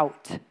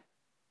shout.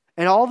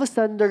 And all of a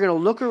sudden they're going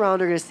to look around,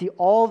 they're going to see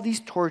all of these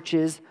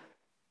torches,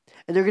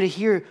 and they're going to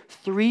hear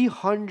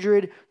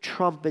 300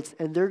 trumpets,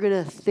 and they're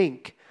going to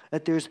think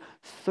that there's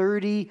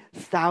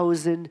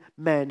 30,000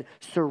 men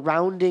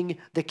surrounding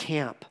the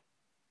camp.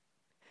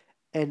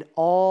 And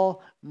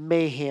all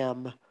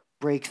mayhem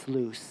breaks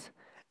loose.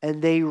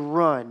 And they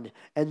run,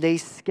 and they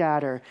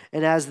scatter.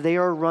 And as they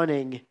are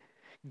running,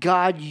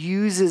 God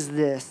uses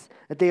this,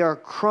 that they are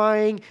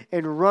crying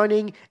and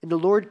running, and the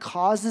Lord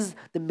causes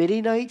the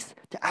Midianites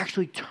to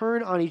actually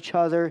turn on each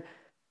other,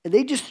 and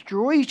they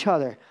destroy each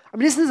other. I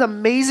mean, this is an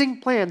amazing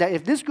plan that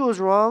if this goes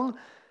wrong,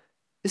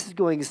 this is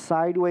going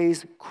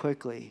sideways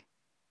quickly.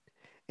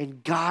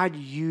 And God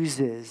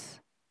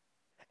uses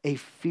a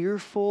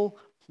fearful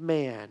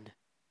man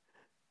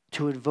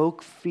to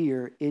invoke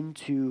fear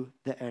into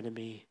the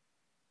enemy.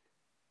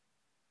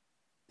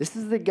 This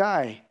is the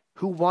guy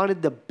who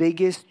wanted the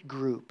biggest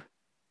group.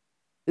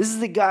 This is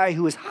the guy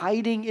who was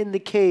hiding in the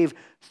cave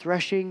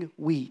threshing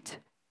wheat.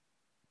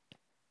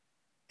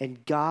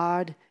 And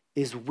God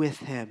is with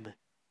him.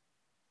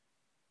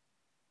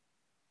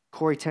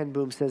 Corrie ten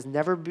Boom says,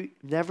 never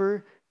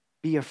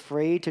be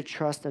afraid to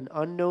trust an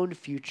unknown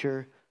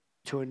future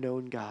to a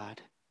known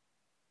God.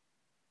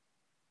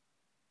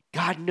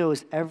 God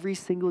knows every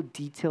single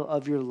detail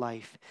of your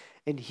life,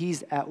 and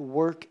he's at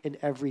work in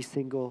every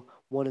single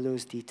one of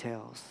those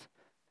details.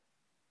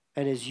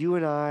 And as you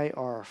and I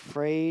are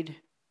afraid,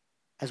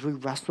 as we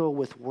wrestle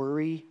with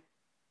worry,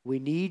 we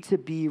need to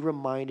be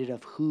reminded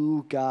of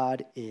who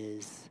God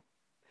is.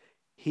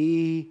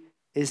 He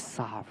is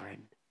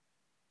sovereign,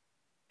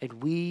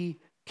 and we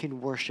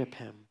can worship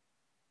him.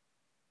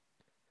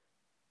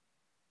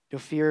 You know,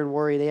 fear and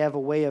worry, they have a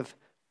way of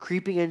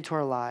creeping into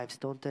our lives,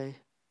 don't they?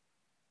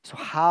 So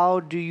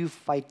how do you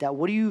fight that?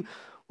 What do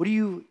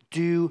you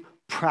do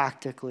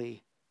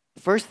practically?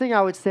 First thing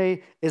I would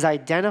say is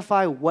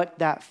identify what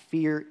that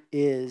fear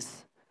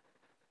is.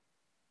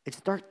 And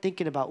start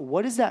thinking about,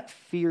 what does that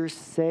fear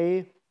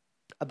say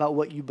about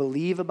what you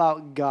believe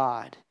about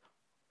God?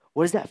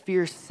 What does that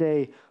fear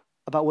say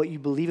about what you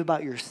believe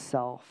about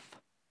yourself?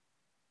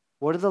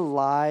 What are the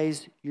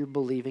lies you're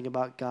believing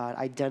about God?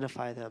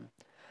 Identify them.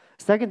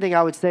 Second thing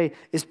I would say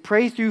is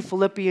pray through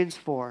Philippians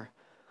 4.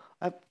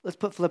 Let's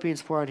put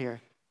Philippians 4 on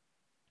here.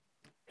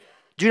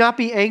 Do not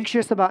be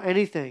anxious about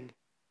anything.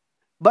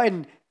 But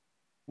in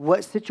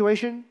what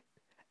situation?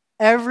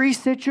 Every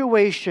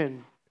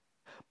situation,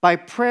 by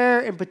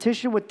prayer and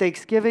petition with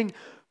thanksgiving,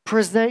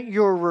 present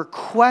your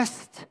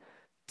request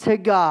to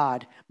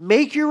God.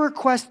 Make your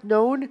request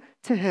known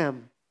to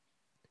him.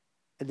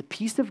 And the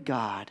peace of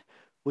God,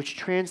 which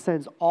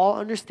transcends all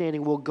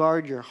understanding, will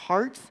guard your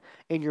hearts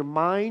and your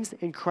minds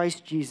in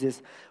Christ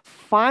Jesus.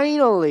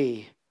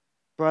 Finally,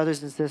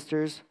 brothers and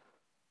sisters,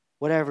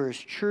 whatever is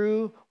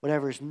true,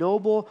 whatever is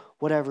noble,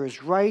 whatever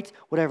is right,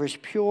 whatever is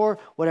pure,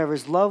 whatever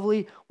is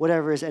lovely,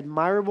 whatever is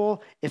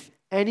admirable, if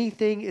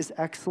anything is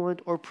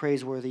excellent or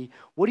praiseworthy,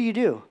 what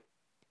do?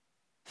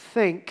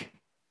 Think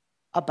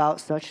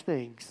about such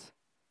things.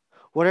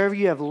 Whatever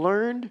you have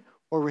learned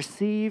or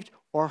received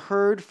or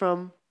heard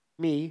from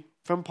me,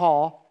 from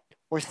Paul,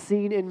 or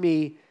seen in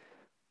me,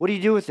 what do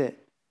you do with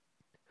it?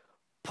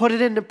 Put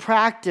it into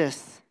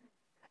practice,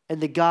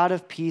 and the God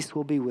of peace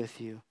will be with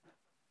you.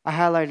 I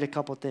highlighted a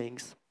couple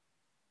things.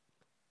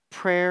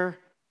 Prayer,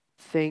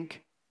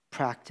 think,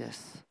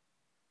 practice.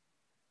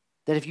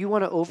 That if you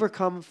want to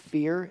overcome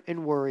fear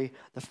and worry,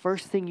 the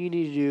first thing you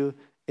need to do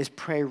is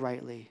pray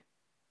rightly.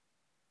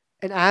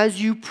 And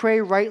as you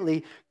pray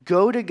rightly,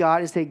 go to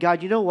God and say,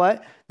 God, you know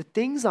what? The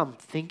things I'm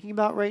thinking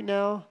about right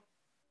now,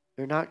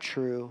 they're not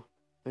true.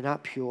 They're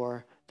not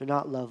pure. They're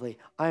not lovely.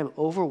 I am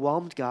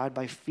overwhelmed, God,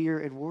 by fear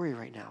and worry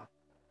right now.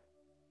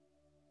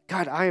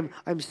 God,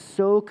 I'm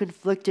so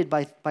conflicted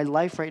by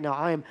life right now.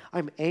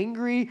 I'm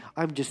angry.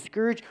 I'm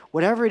discouraged.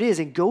 Whatever it is,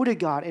 and go to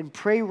God and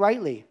pray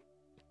rightly.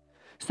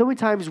 So many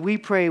times we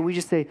pray, we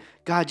just say,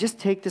 God, just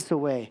take this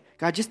away.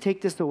 God, just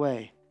take this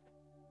away.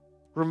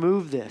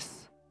 Remove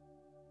this.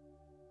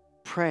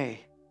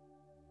 Pray.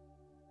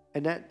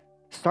 And that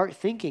start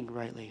thinking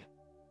rightly.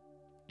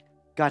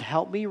 God,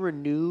 help me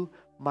renew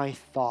my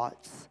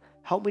thoughts.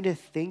 Help me to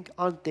think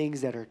on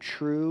things that are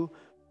true,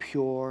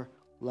 pure,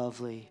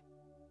 lovely.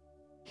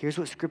 Here's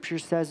what Scripture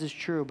says is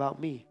true about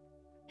me.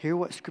 Hear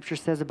what Scripture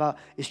says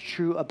is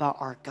true about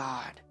our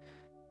God.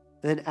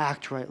 And then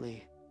act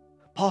rightly.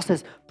 Paul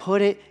says,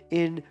 put it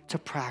into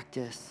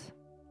practice.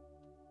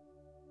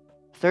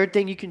 Third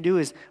thing you can do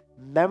is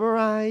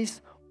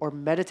memorize or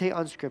meditate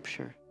on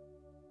Scripture.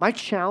 My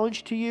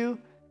challenge to you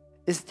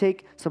is to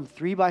take some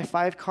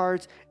 3x5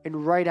 cards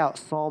and write out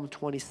Psalm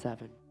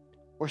 27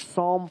 or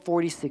Psalm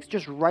 46.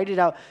 Just write it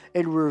out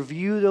and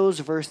review those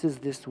verses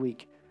this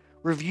week.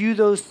 Review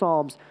those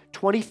Psalms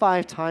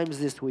 25 times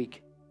this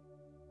week.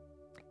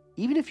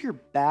 Even if you're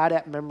bad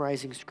at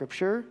memorizing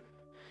Scripture,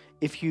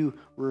 if you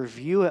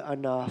review it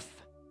enough,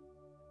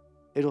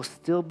 it'll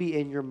still be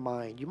in your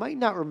mind. You might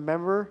not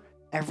remember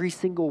every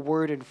single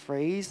word and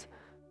phrase,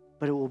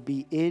 but it will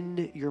be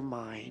in your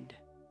mind.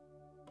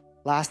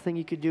 Last thing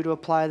you could do to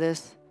apply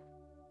this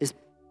is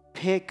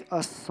pick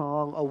a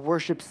song, a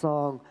worship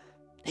song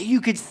that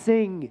you could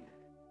sing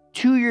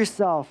to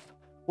yourself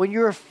when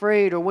you're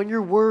afraid or when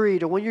you're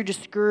worried or when you're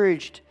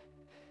discouraged.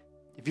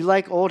 If you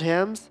like old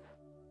hymns,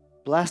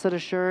 Blessed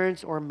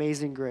Assurance or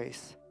Amazing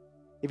Grace.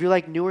 If you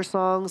like newer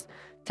songs,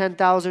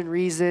 10,000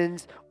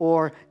 Reasons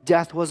or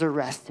Death Was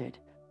Arrested.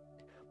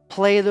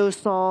 Play those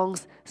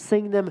songs,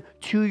 sing them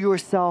to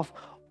yourself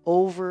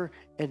over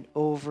and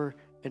over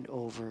and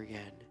over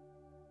again.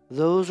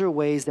 Those are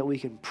ways that we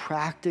can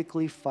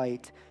practically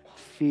fight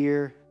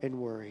fear and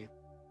worry.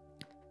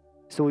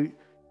 So we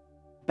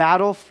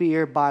battle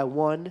fear by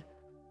one,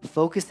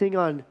 focusing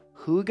on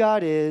who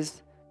God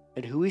is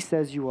and who He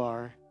says you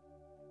are.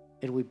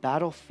 And we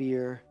battle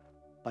fear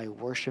by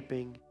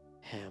worshiping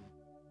Him.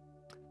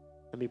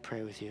 Let me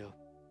pray with you.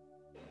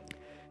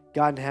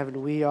 God in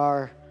heaven, we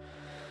are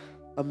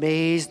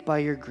amazed by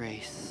your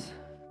grace.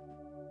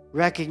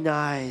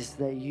 Recognize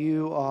that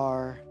you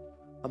are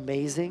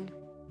amazing.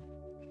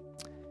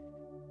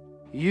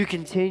 You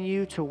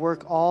continue to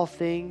work all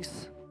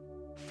things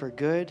for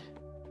good.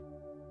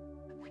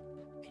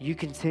 You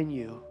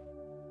continue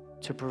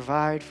to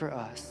provide for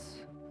us.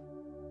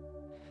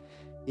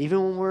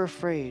 Even when we're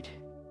afraid,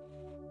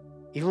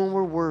 even when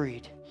we're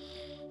worried,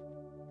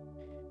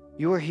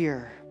 you are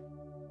here.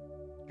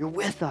 You're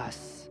with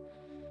us.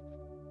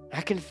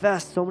 I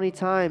confess so many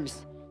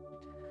times,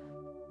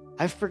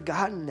 I've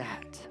forgotten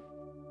that.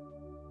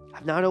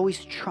 I've not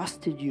always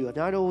trusted you. I've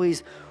not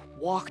always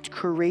walked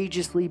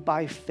courageously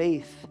by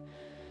faith.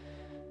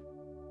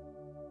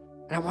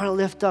 And I want to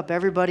lift up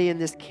everybody in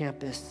this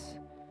campus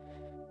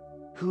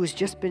who has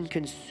just been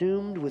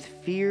consumed with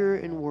fear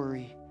and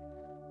worry.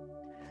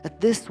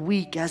 That this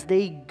week, as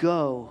they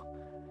go,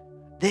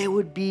 they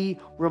would be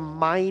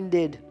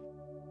reminded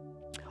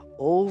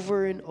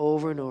over and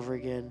over and over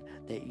again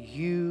that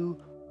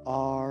you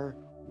are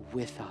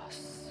with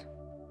us.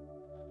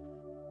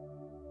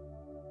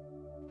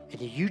 And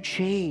that you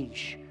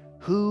change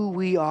who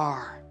we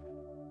are.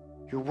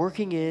 You're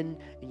working in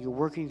and you're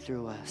working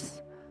through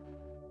us.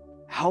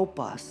 Help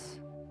us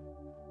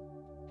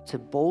to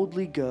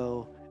boldly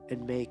go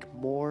and make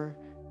more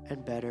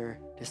and better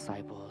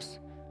disciples.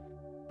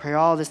 Pray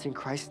all this in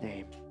Christ's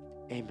name.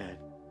 Amen.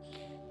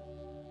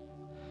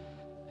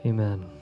 Amen.